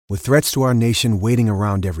With threats to our nation waiting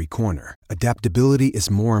around every corner, adaptability is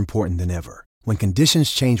more important than ever. When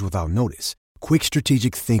conditions change without notice, quick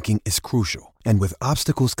strategic thinking is crucial. And with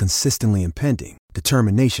obstacles consistently impending,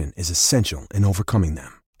 determination is essential in overcoming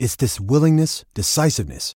them. It's this willingness,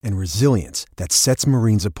 decisiveness, and resilience that sets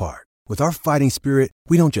Marines apart. With our fighting spirit,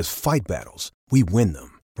 we don't just fight battles, we win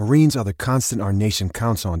them. Marines are the constant our nation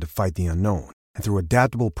counts on to fight the unknown. And through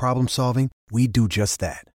adaptable problem solving, we do just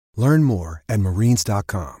that. Learn more at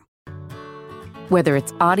marines.com. Whether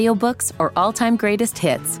it's audiobooks or all-time greatest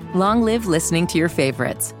hits, long live listening to your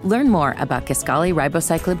favorites. Learn more about Kisqali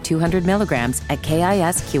Ribociclib 200 milligrams at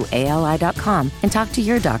KISQALI.com and talk to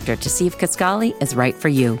your doctor to see if Kisqali is right for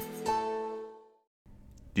you.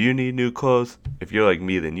 Do you need new clothes? If you're like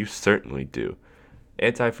me, then you certainly do.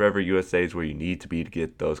 Anti-Forever USA is where you need to be to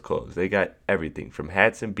get those clothes. They got everything from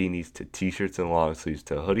hats and beanies to t-shirts and long sleeves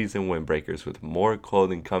to hoodies and windbreakers, with more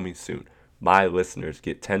clothing coming soon. My listeners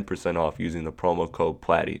get 10% off using the promo code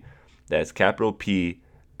PLATTY. That's capital P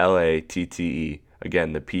L-A-T-T-E.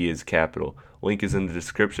 Again, the P is capital. Link is in the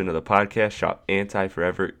description of the podcast. Shop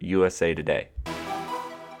Anti-Forever USA today.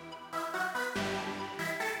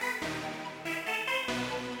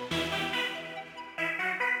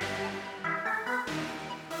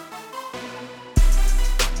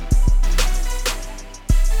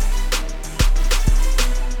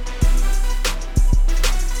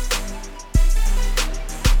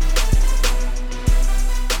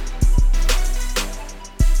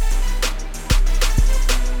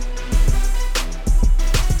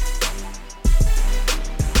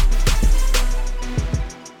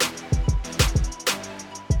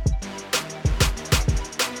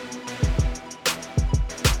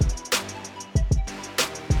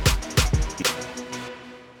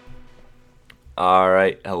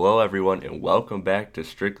 Alright, hello everyone, and welcome back to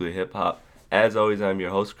Strictly Hip Hop. As always, I'm your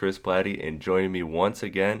host, Chris Platty, and joining me once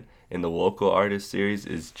again in the local artist series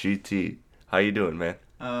is GT. How you doing, man?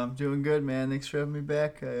 I'm doing good, man. Thanks for having me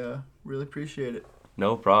back. I really appreciate it.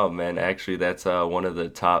 No problem, man. Actually, that's one of the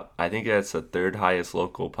top, I think that's the third highest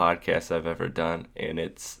local podcast I've ever done, and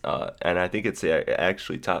and I think it's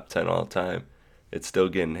actually top 10 all time. It's still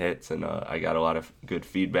getting hits, and I got a lot of good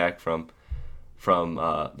feedback from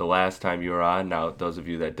the last time you were on. Now, those of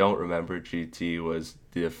you that don't remember, GT was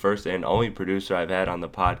the first and only producer I've had on the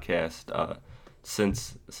podcast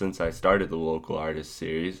since I started the local artist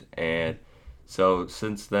series. And so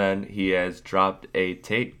since then, he has dropped a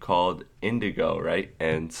tape called Indigo, right?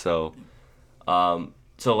 And so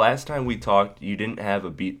last time we talked, you didn't have a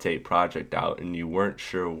beat tape project out, and you weren't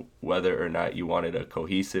sure whether or not you wanted a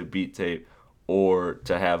cohesive beat tape or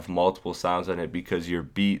to have multiple sounds on it, because your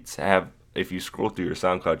beats have, if you scroll through your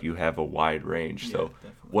SoundCloud, you have a wide range. Yeah, so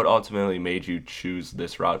definitely. What ultimately made you choose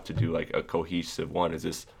this route to do like a cohesive one? Is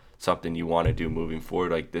this something you want to do moving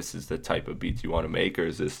forward? Like, this is the type of beats you want to make, or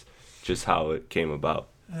is this just how it came about?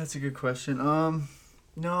 That's a good question. No,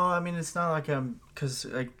 I mean, it's not like because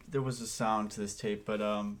like there was a sound to this tape, but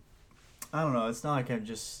I don't know. It's not like it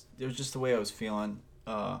was just the way I was feeling.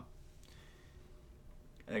 I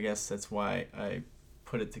guess that's why I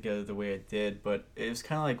put it together the way it did. But it was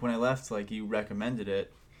kind of like when I left, like, you recommended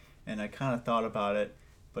it, and I kind of thought about it,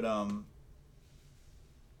 but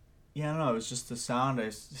yeah, I don't know, it was just the sound.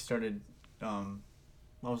 I started I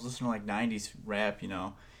was listening to like 90s rap,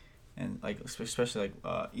 and like especially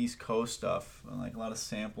like East Coast stuff, and like a lot of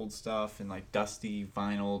sampled stuff and like dusty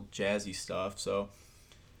vinyl jazzy stuff. So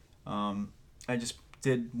I just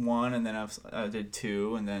did one, and then I did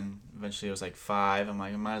two, and then eventually it was like five. I'm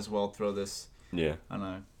like, I might as well throw this on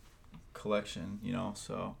a collection,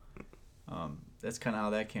 so that's kind of how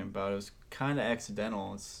that came about. It was kind of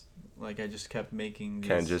accidental. It's like I just kept making these...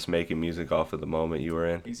 Kind of just making music off of the moment you were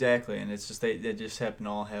in. Exactly, and it's just they just happen to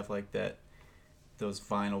all have like those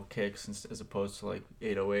vinyl kicks as opposed to like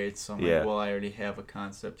 808s. So I'm like, well, I already have a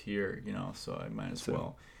concept here, so I might as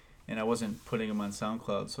well. And I wasn't putting them on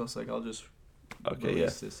SoundCloud, so it's like, I'll just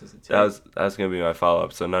release this as a tape. That was gonna be my follow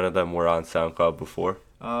up. So none of them were on SoundCloud before?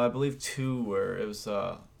 I believe two were. It was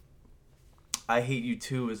I Hate You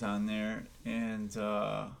 2 was on there, and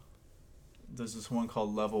there's this one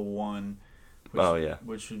called Level 1,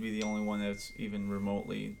 which would be the only one that's even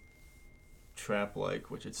remotely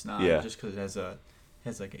trap-like, which it's not, just because it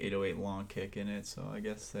has like an 808 long kick in it, so I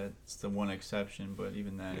guess that's the one exception, but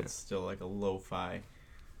even then it's still like a lo-fi.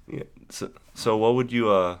 Yeah. So what would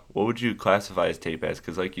you classify as tape as?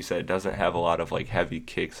 Because like you said, it doesn't have a lot of like heavy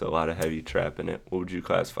kicks, a lot of heavy trap in it. What would you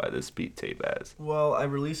classify this beat tape as? Well, I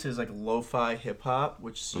released it as like lo-fi hip-hop,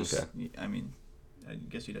 which is just, I mean, I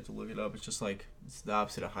guess you'd have to look it up. It's just like, it's the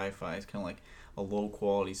opposite of hi-fi. It's kind of like a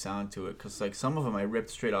low-quality sound to it. Because like some of them I ripped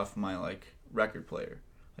straight off my like record player.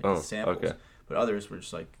 like the samples. Okay. But others were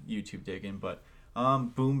just like YouTube digging. But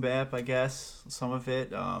boom bap, I guess, some of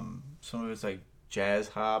it. Some of it's like jazz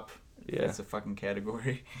hop. Yeah. It's a fucking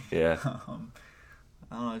category. Yeah.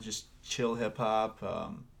 I don't know, just chill hip hop.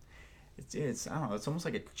 It's I don't know, it's almost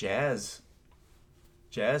like a jazz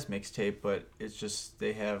mixtape, but it's just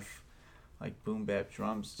they have like boom bap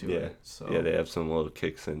drums to it. So yeah, they have some little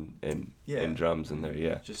kicks and drums in there.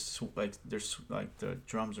 Yeah. Just like there's like the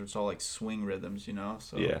drums are, it's all like swing rhythms, you know.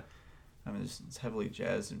 So yeah. I mean, it's heavily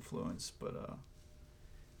jazz influenced, but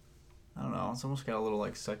I don't know. It's almost got a little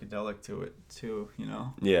like psychedelic to it too, you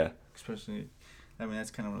know. Yeah. Especially, I mean,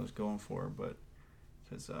 that's kind of what I was going for, but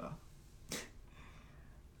because I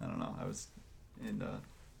don't know, I was in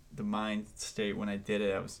the mind state when I did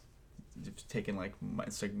it. I was just taking like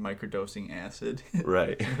it's like microdosing acid.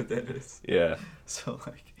 Right. You know what that is? Yeah. So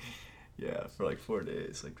like, yeah, for like 4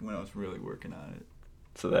 days, like when I was really working on it.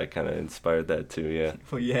 So that kind of inspired that too, yeah.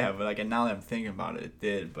 Well, yeah, but like, and now that I'm thinking about it, it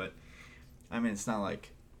did. But I mean, it's not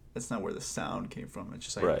like that's not where the sound came from. It's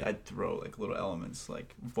just like right. I'd throw like little elements,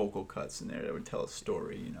 like vocal cuts in there that would tell a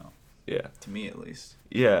story, you know. Yeah. To me, at least.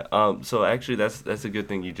 Yeah. So actually, that's a good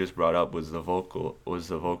thing you just brought up was the vocal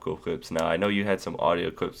clips. Now I know you had some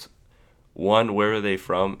audio clips. One, where are they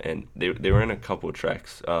from? And they were in a couple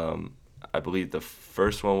tracks. I believe the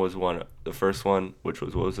first one, which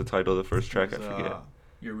was, what was the title of the first track? I forget.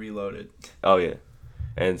 You're Reloaded. Oh yeah.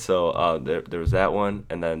 And so there was that one,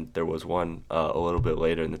 and then there was one a little bit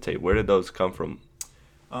later in the tape. Where did those come from?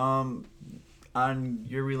 On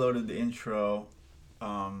You're Reloaded, the intro,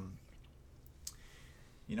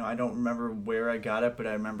 you know, I don't remember where I got it, but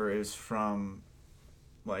I remember it was from,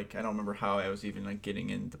 like, I don't remember how I was even like getting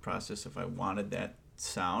in the process if I wanted that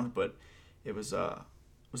sound, but it was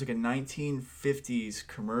like a 1950s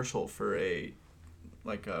commercial for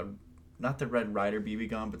not the Red Ryder BB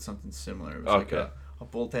gun, but something similar. It was okay. like a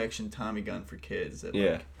bolt-action Tommy gun for kids that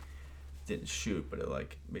like didn't shoot, but it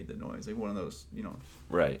like made the noise, like one of those, you know,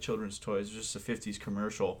 right, children's toys. It was just a 50s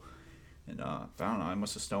commercial, and I don't know, I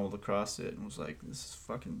must have stumbled across it and was like, this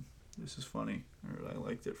is funny, or I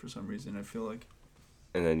liked it for some reason. I feel like,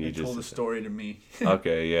 and then it told a story to me.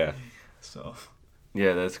 Okay, yeah. So.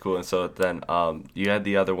 Yeah, that's cool. And so then you had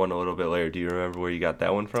the other one a little bit later. Do you remember where you got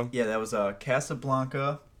that one from? Yeah, that was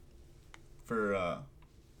Casablanca for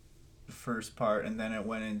the first part, and then it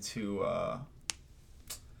went into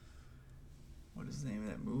what is the name of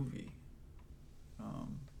that movie?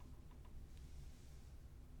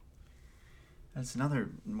 That's another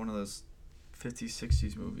one of those 50s,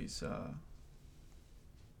 60s movies.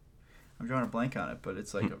 I'm drawing a blank on it, but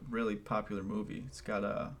it's like a really popular movie. It's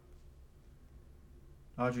got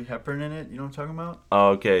Audrey Hepburn in it. You know what I'm talking about? Oh,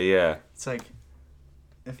 okay, yeah. It's like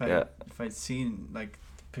if I'd seen like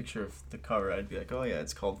the picture of the cover, I'd be like, oh yeah,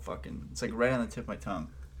 it's called fucking. It's like right on the tip of my tongue.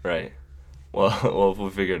 Right. Well, if we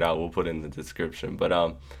figure it out, we'll put it in the description.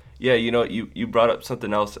 But yeah, you know, you brought up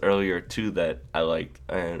something else earlier too that I liked,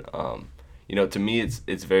 and you know, to me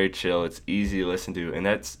it's very chill. It's easy to listen to, and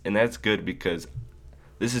that's good because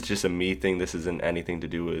this is just a me thing. This isn't anything to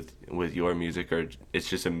do with your music, or it's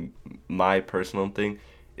just my personal thing.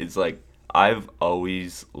 It's like I've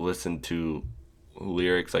always listened to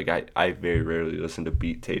lyrics. Like I very rarely listen to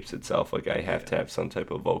beat tapes itself. Like I have to have some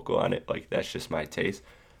type of vocal on it. Like that's just my taste.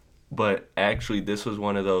 But actually, this was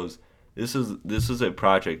one of those. This is a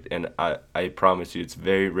project, and I promise you, it's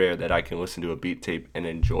very rare that I can listen to a beat tape and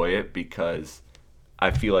enjoy it because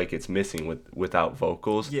I feel like it's missing without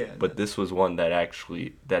vocals. Yeah. But this was one that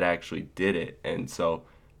actually did it, and so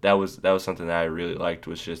that was something that I really liked,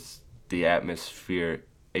 was just the atmosphere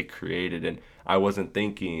it created. And I wasn't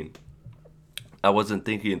thinking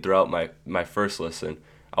throughout my first listen.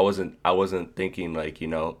 I wasn't thinking like, you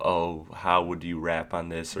know, oh, how would you rap on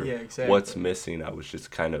this, or what's missing. I was just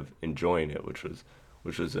kind of enjoying it, which was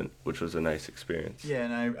a nice experience. Yeah,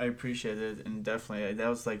 and I appreciate it, and definitely that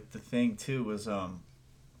was like the thing too, was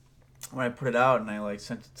when I put it out and I like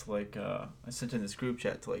sent it to like I sent it in this group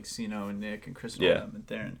chat to like Sino and Nick and Chris and them and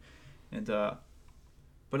Darren, and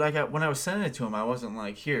but like when I was sending it to him, I wasn't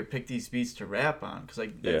like, here, pick these beats to rap on, because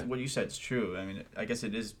like what you said is true. I mean, I guess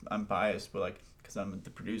it is, I'm biased, but like, because I'm the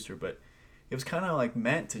producer, but it was kind of like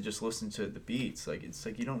meant to just listen to the beats. Like it's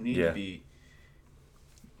like you don't need to be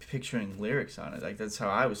picturing lyrics on it. Like that's how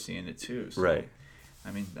I was seeing it too. So, right.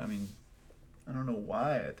 I mean, I don't know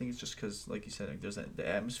why. I think it's just because, like you said, like there's the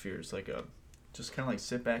atmosphere is like a just kind of like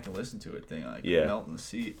sit back and listen to it thing, like melt in the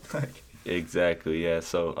seat. Like exactly, yeah.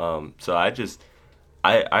 So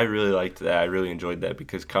I really liked that. I really enjoyed that,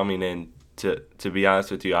 because coming in, to be honest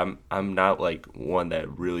with you, I'm not like one that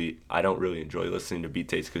I don't really enjoy listening to beat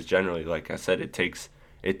tapes, because generally, like I said, it takes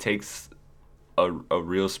a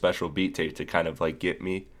real special beat tape to kind of like get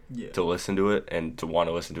me to listen to it and to want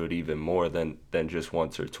to listen to it even more than just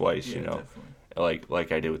once or twice, you know. Definitely.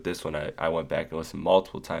 Like I did with this one, I went back and listened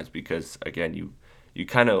multiple times because again you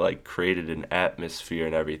kind of like created an atmosphere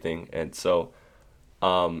and everything. And so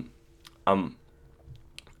I'm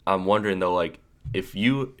wondering though, like if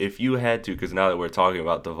you had to, because now that we're talking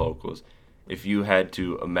about the vocals, if you had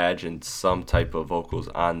to imagine some type of vocals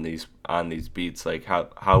on these beats, like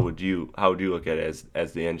how would you look at it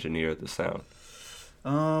as the engineer of the sound?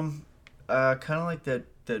 Kind of like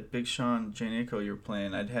that Big Sean Jane Aiko you were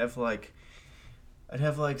playing. I'd have like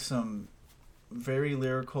some very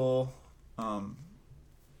lyrical,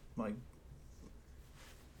 like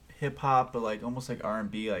hip hop, but like almost like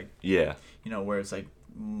R&B, like you know, where it's like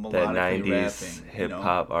melodically that 90s rapping, hip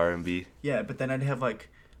hop R&B. Yeah, but then I'd have like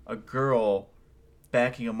a girl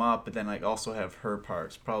backing them up, but then like also have her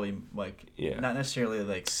parts, probably like not necessarily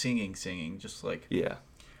like singing, just like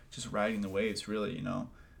just riding the waves, really, you know,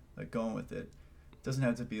 like going with it. It doesn't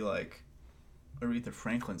have to be like Aretha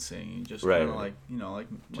Franklin singing, just kind of like, you know, like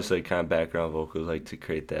just like kind of background vocals, like to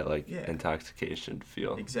create that like intoxication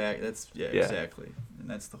feel. Exactly. Exactly, and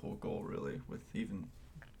that's the whole goal, really, with even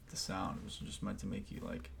the sound. It was just meant to make you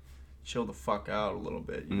like chill the fuck out a little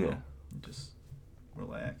bit, you know, and just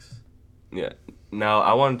relax. Yeah. Now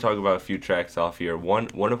I want to talk about a few tracks off here. One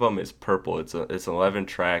of them is Purple. It's an 11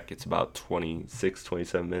 track. It's about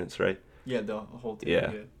 27 minutes, right? Yeah, the whole thing.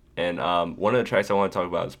 Yeah. And one of the tracks I want to talk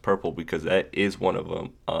about is Purple because that is one of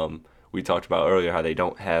them. We talked about earlier how they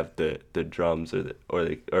don't have the drums or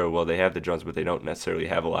they have the drums, but they don't necessarily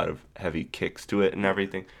have a lot of heavy kicks to it and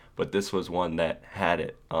everything. But this was one that had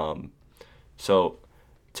it. So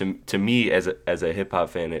to me as a hip hop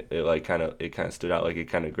fan, it kind of stood out, like it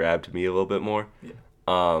kind of grabbed me a little bit more. Yeah.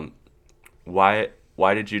 Why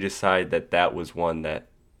did you decide that was one that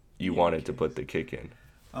you wanted to put the kick in?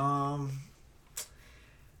 I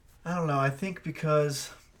don't know. I think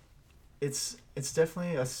because it's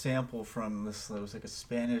definitely a sample from this. It was like a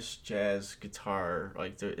Spanish jazz guitar.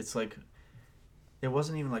 Like it's like it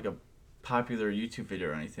wasn't even like a popular YouTube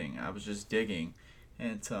video or anything. I was just digging,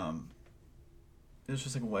 and it was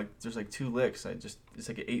just like there's like 2 licks. It's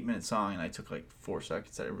like an 8-minute song, and I took like 4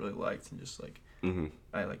 seconds that I really liked and just like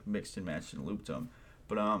I like mixed and matched and looped them.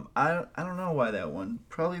 But I don't know why that one.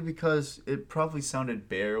 Probably because it probably sounded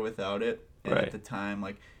bare without it, and at the time,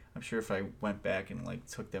 like I'm sure if I went back and like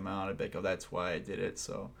took them out, I'd be like, oh, that's why I did it.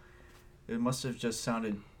 So it must have just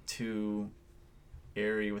sounded too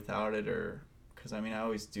airy without it, or because I mean I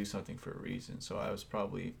always do something for a reason. So I was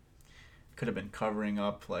probably could have been covering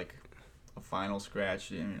up like a final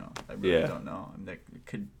scratch. You know, I really don't know. And that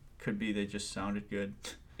could be they just sounded good.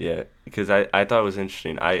 Yeah, because I thought it was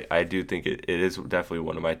interesting. I do think it is definitely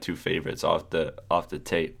one of my 2 favorites off the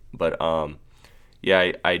tape. But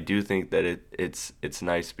yeah, I do think that it's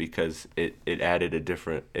nice because it added a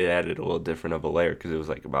little different of a layer because it was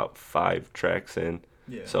like about 5 tracks in.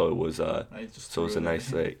 Yeah. So it was it was a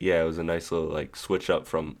nice it was a nice little like switch up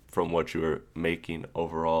from what you were making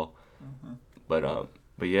overall. But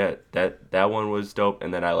yeah, that one was dope,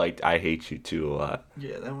 and then I liked I Hate You Too a lot.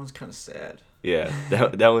 Yeah, that one's kind of sad. Yeah,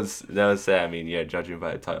 that was sad. I mean, yeah, judging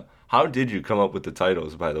by the title. How did you come up with the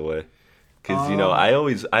titles, by the way? Because you know, I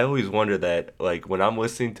always wonder that, like when I'm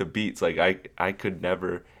listening to beats, like I could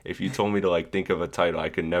never, if you told me to like think of a title, I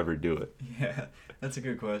could never do it. Yeah, that's a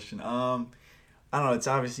good question. I don't know. It's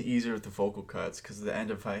obviously easier with the vocal cuts because at the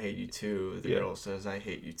end of I Hate You Too, the girl says I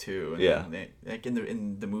hate you too, and then they, like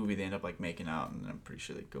in the movie they end up like making out, and I'm pretty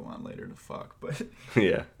sure they go on later to fuck. But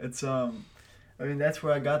yeah, it's I mean that's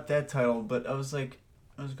where I got that title. But I was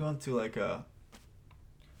going through like a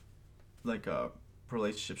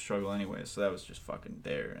relationship struggle anyway, so that was just fucking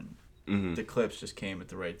there, and the clips just came at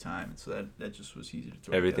the right time, and so that just was easy to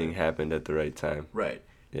throw. Everything happened at the right time. Right.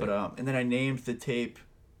 Yeah. But and then I named the tape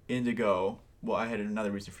Indigo. Well, I had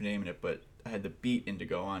another reason for naming it, but I had the beat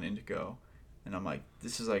Indigo on Indigo, and I'm like,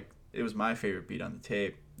 this is like, it was my favorite beat on the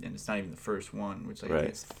tape, and it's not even the first one, which like I think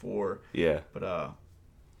it's 4. Yeah. But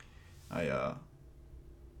I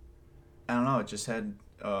don't know, it just had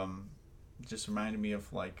just reminded me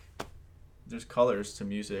of like, there's colors to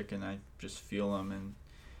music, and I just feel them, and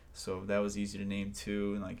so that was easy to name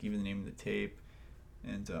too, and like even the name of the tape,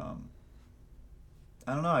 and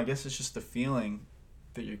I don't know, I guess it's just the feeling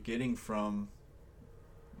that you're getting from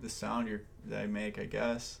the sound that I make, I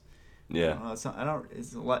guess. Yeah.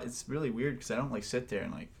 It's really weird because I don't like sit there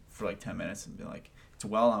and like for like 10 minutes and be like,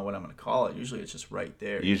 dwell on what I'm gonna call it. Usually it's just right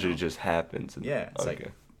there. Usually it just happens. It's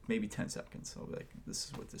like maybe 10 seconds. So like, this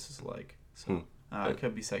is what this is like. So I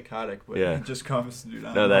could be psychotic, but Yeah. it just comes, dude.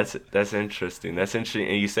 I No, don't know. that's interesting. That's interesting,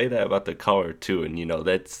 and you say that about the color too, and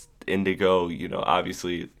that's indigo.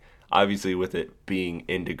 Obviously with it being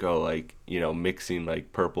indigo, like mixing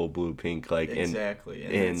like purple, blue, pink, like Exactly.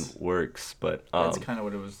 And in that's works, but that's kind of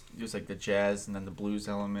what it was. It was like the jazz and then the blues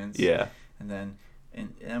elements. yeah, And then,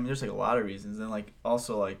 and I mean, there's like a lot of reasons. And like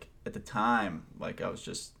also like at the time, like I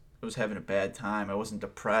was having a bad time. I wasn't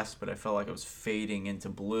depressed, but I felt like I was fading into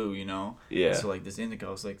blue, yeah, So like this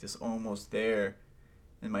indigo was like this almost there,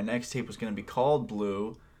 and my next tape was gonna be called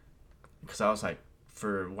Blue, because I was like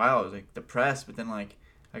for a while I was like depressed, but then like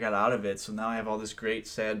I got out of it, so now I have all this great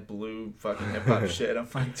sad blue fucking hip hop shit. I'm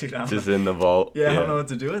like, dude, I'm just in the vault. I don't know what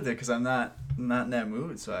to do with it because I'm not in that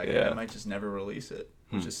mood, so I Yeah. might just never release it,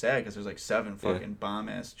 which is sad because there's like 7 fucking bomb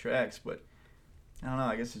ass tracks, but I don't know.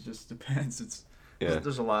 I guess it just depends.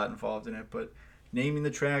 There's a lot involved in it, but naming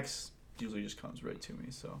the tracks usually just comes right to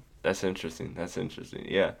me. So That's interesting.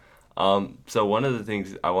 Yeah. So one of the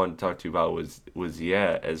things I wanted to talk to you about was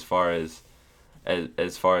as far as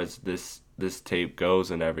this tape goes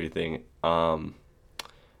and everything,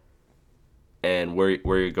 and where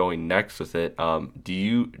you're going next with it. Do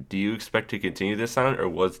you expect to continue this sound, or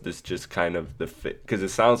was this just kind of because it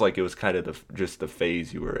sounds like it was kind of just the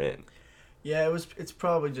phase you were in? yeah, it's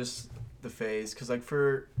probably just the phase, because like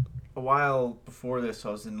for a while before this I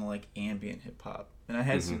was in like ambient hip hop, and I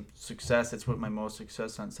had some success. That's what my most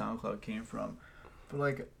success on SoundCloud came from. But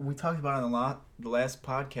like we talked about on the last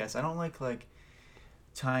podcast, I don't like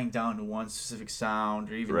tying down to one specific sound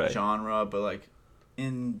or even genre, but like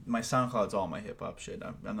in my SoundCloud, it's all my hip hop shit.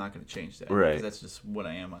 I'm not gonna change that, right? Because that's just what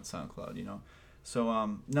I am on SoundCloud,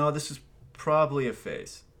 So no, this is probably a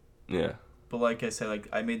phase. Yeah. But like I said, like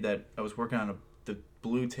I was working on the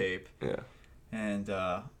blue tape. Yeah. And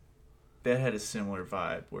that had a similar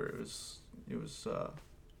vibe where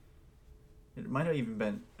it might have even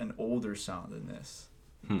been an older sound than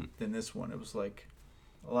this one. It was like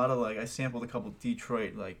a lot of like I sampled a couple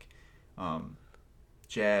Detroit like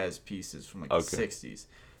jazz pieces from like the 60s.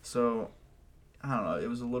 So I don't know,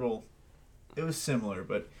 it was similar,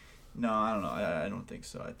 but no, I don't know. I don't think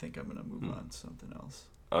so. I think I'm gonna move on to something else.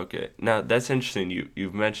 Okay, now that's interesting.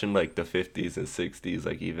 You've mentioned like the 50s and 60s,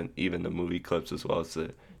 like even the movie clips as well as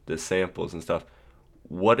the samples and stuff.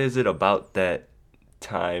 What is it about that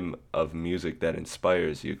time of music that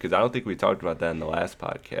inspires you? Because I don't think we talked about that in the last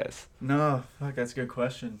podcast. No, fuck, that's a good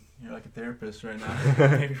question. You're like a therapist right now.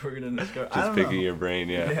 Maybe we're gonna discover. Just picking your brain,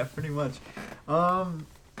 yeah. Yeah, pretty much. I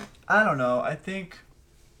don't know. I think.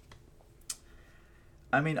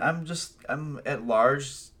 I mean, I'm at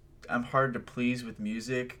large. I'm hard to please with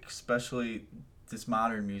music, especially this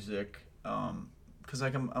modern music, because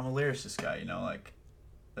like I'm a lyricist guy, like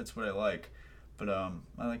that's what I like. But I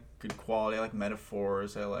like good quality. I like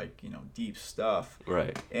metaphors. I like deep stuff.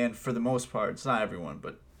 Right. And for the most part, it's not everyone,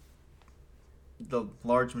 but the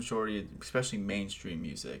large majority, especially mainstream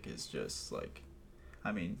music, is just like,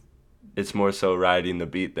 I mean, it's more so riding the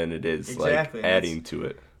beat than it is like adding to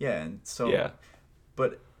it. Yeah, and so yeah.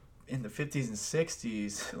 But in the 50s and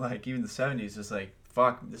 60s, like even the 70s, it's like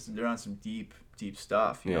fuck, they're on some deep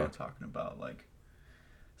stuff, you know, talking about like.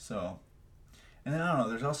 So, and then I don't know.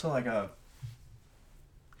 There's also like a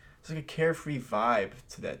carefree vibe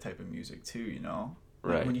to that type of music too, Like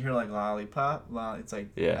right. when you hear like Lollipop, it's like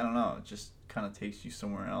I don't know, it just kind of takes you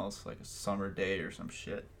somewhere else, like a summer day or some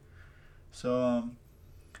shit. So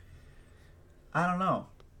I don't know.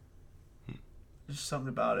 There's something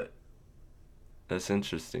about it. That's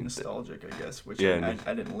interesting. Nostalgic, I guess, which yeah,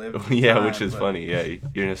 I didn't live. Yeah, time, which is funny. Yeah,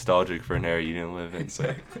 you're nostalgic for an era you didn't live in.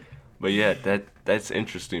 Exactly. But yeah, that's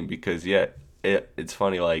interesting because it's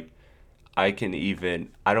funny. Like I don't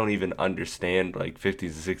even understand like 50s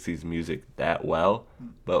and 60s music that well,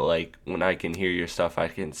 but like when I can hear your stuff, I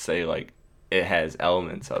can say like it has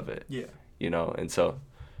elements of it. Yeah. And so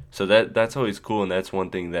that's always cool, and that's one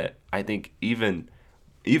thing that I think even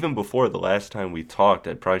before the last time we talked,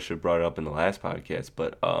 I probably should have brought it up in the last podcast,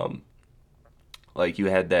 but like you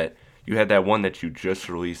had that one that you just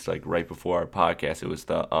released like right before our podcast. It was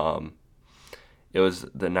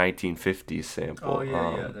the 1950s sample. Oh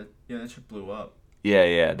yeah, that shit blew up.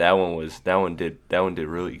 Yeah, that one did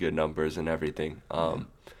really good numbers and everything.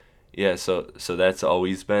 Yeah, so that's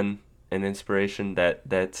always been an inspiration,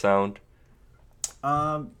 that sound.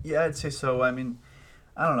 Yeah, I'd say so. I mean,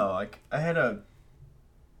 I don't know. Like I had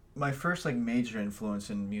my first like major influence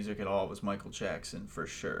in music at all was Michael Jackson for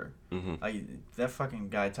sure. Mm-hmm. That fucking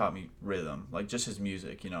guy taught me rhythm, like just his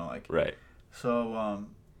music, like. Right. So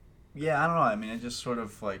yeah, I don't know. I mean, it just sort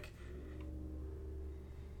of like,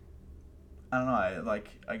 I don't know.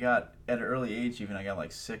 I got at an early age even. I got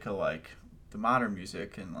like sick of like the modern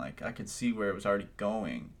music, and like I could see where it was already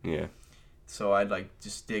going. Yeah. So I'd like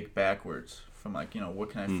just dig backwards from like, what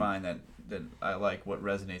can I find that I like, what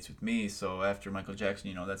resonates with me. So after Michael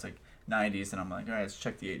Jackson, that's like 90s, and I'm like, all right, let's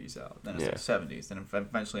check the 80s out. Then it's like 70s, then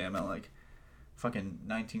eventually I'm at like fucking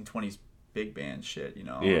 1920s big band shit.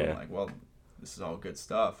 Yeah. I'm like, well, this is all good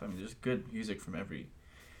stuff. I mean, there's good music from every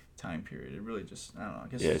time period. It really just, I don't know, I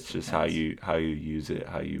guess it's just how you use it,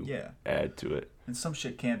 how you add to it. And some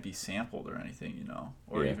shit can't be sampled or anything,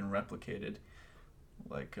 or even replicated.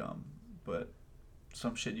 Like, but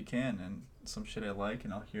some shit you can, and some shit I like,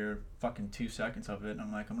 and I'll hear fucking 2 seconds of it, and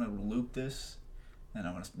I'm like, I'm gonna loop this, and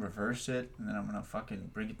I'm gonna reverse it, and then I'm gonna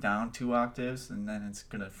fucking bring it down 2 octaves, and then it's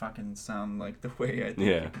gonna fucking sound like the way I think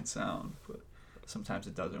it can sound. But sometimes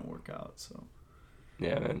it doesn't work out, so.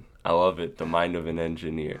 Yeah, man. I love it. The mind of an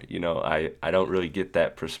engineer. I don't really get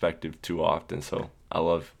that perspective too often, so I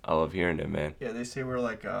love hearing it, man. Yeah, they say we're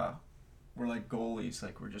like goalies,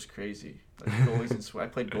 like we're just crazy. Like goalies and I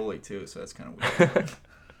played goalie too, so that's kind of weird.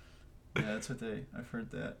 Yeah, that's what I've heard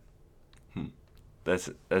that. That's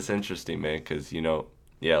interesting, man, cuz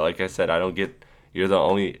like I said,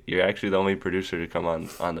 you're actually the only producer to come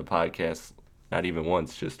on the podcast. Not even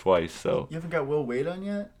once, just twice. So you haven't got Will Wade on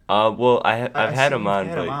yet? Well, I've had him on,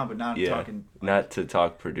 but not talking. Not to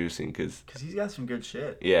talk producing, because he's got some good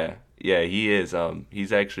shit. Yeah, he is.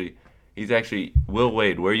 He's actually Will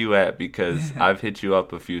Wade. Where you at? Because I've hit you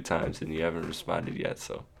up a few times and you haven't responded yet.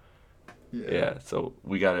 So yeah. So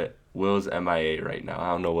we got it. Will's MIA right now.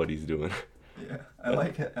 I don't know what he's doing. Yeah, I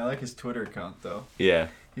like his Twitter account though. Yeah.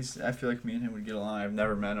 I feel like me and him would get along. I've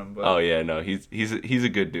never met him, but oh yeah, no, he's a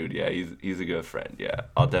good dude. Yeah, he's a good friend. Yeah,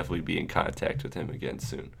 I'll definitely be in contact with him again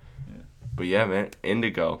soon. Yeah. But yeah, man,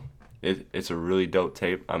 Indigo, it's a really dope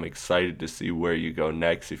tape. I'm excited to see where you go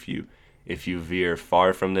next. If you veer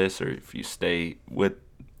far from this, or if you stay with,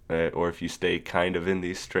 or if you stay kind of in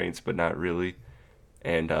these strains but not really,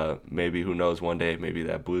 and maybe who knows, one day maybe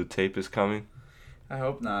that blue tape is coming. I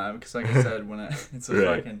hope not, because like I said, it's a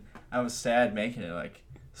right. fucking, I was sad making it, like.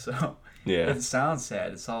 So yeah, it sounds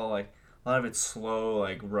sad. It's all like a lot of it's slow,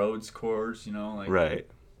 like Rhodes chords, like right.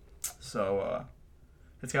 So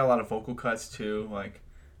it's got a lot of vocal cuts too. Like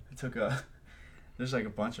I took there's like a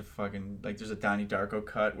bunch of fucking like there's a Donnie Darko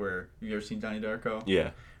cut where you ever seen Donnie Darko?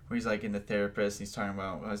 Yeah. Where he's like in the therapist and he's talking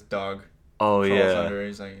about his dog. Oh falls under.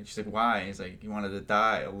 She's like, why? He's like, he wanted to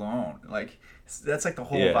die alone. Like that's like the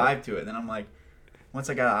whole vibe to it. Then I'm like, once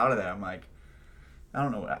I got out of that, I'm like, I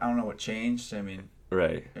don't know what changed. I mean.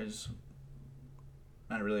 Right.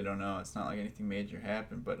 I really don't know. It's not like anything major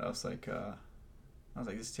happened, but I was like,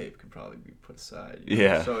 this tape could probably be put aside.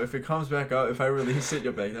 Yeah. So if it comes back out, if I release it,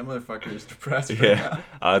 you'll be like, that motherfucker is depressed right now.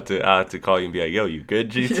 I'll have to call you and be like, yo, you good,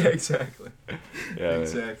 GT? Yeah, exactly. Yeah.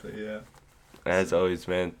 Exactly. Man. Yeah. As always,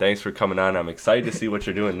 man. Thanks for coming on. I'm excited to see what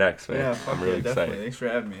you're doing next, man. Yeah, I'm really excited. Definitely. Thanks for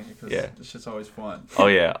having me. Because this shit's always fun. Oh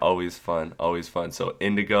yeah, always fun. Always fun. So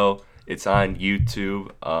Indigo. It's on YouTube.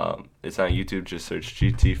 Just search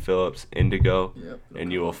GT Phillips Indigo,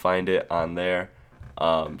 and you will find it on there.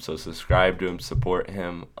 So subscribe to him, support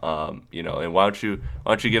him. And why don't you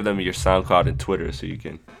give them your SoundCloud and Twitter so you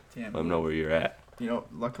can let them know where you're at.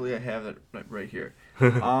 Luckily I have it right here.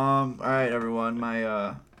 All right, everyone.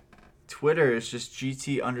 My Twitter is just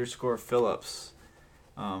GT_Phillips.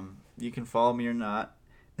 You can follow me or not.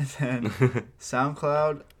 And then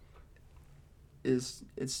SoundCloud is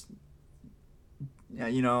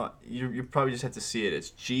you probably just have to see it.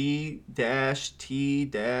 It's G-T-P-1.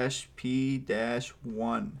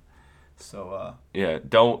 So yeah,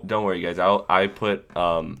 don't worry, guys. I put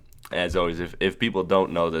as always, if people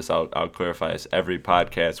don't know this, I'll clarify this. Every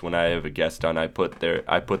podcast, when I have a guest on, I put their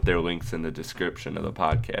links in the description of the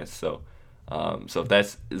podcast. So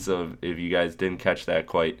if you guys didn't catch that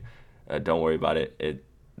quite, don't worry about it.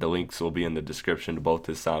 The links will be in the description to both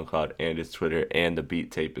his SoundCloud and his Twitter and the beat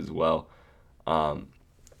tape as well. And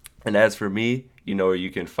as for me, you know where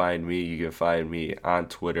you can find me. You can find me on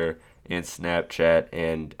Twitter and Snapchat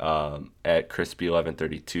and at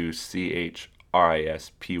Crispy1132,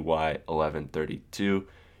 CHRISPY1132.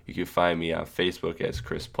 You can find me on Facebook as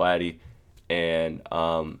Chris Platty. And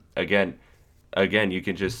again, you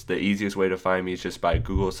can the easiest way to find me is just by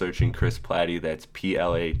Google searching Chris Platty. That's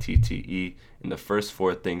Platte. And the first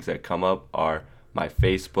 4 things that come up are my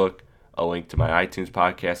Facebook, a link to my iTunes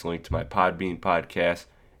podcast, a link to my Podbean podcast,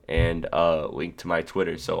 and a link to my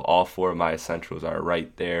Twitter. So all 4 of my essentials are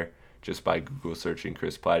right there just by Google searching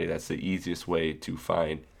Chris Platty. That's the easiest way to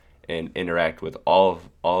find and interact with all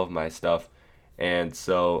of my stuff. And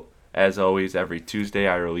so, as always, every Tuesday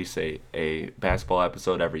I release a basketball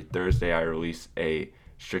episode. Every Thursday I release a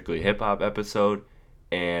strictly hip-hop episode.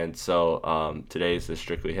 And so today is the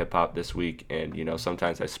Strictly Hip Hop this week, and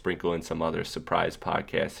sometimes I sprinkle in some other surprise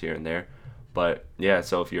podcasts here and there. But yeah,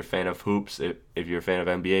 so if you're a fan of hoops, if you're a fan of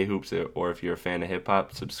NBA hoops, or if you're a fan of hip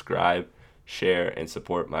hop, subscribe, share, and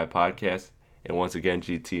support my podcast. And once again,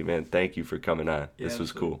 GT, man, thank you for coming on. Yeah, this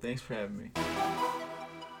was absolutely. Cool. Thanks for having me.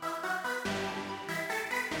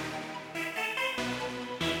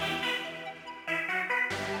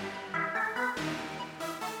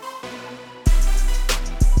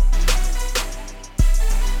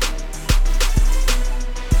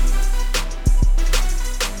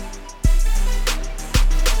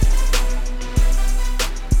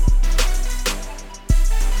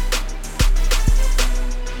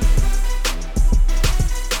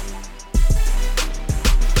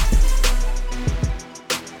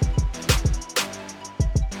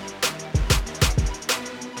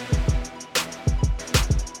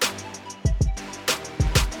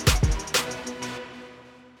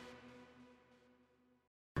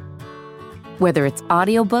 Whether it's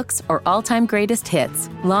audiobooks or all-time greatest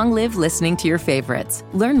hits, long live listening to your favorites.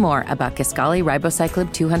 Learn more about Kisqali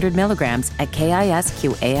Ribociclib 200 milligrams at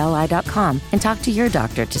KISQALI.com and talk to your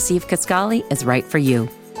doctor to see if Kisqali is right for you.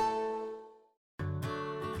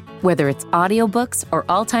 Whether it's audiobooks or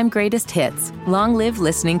all-time greatest hits, long live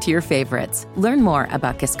listening to your favorites. Learn more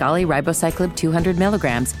about Kisqali Ribociclib 200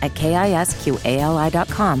 milligrams at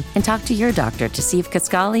KISQALI.com and talk to your doctor to see if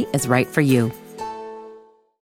Kisqali is right for you.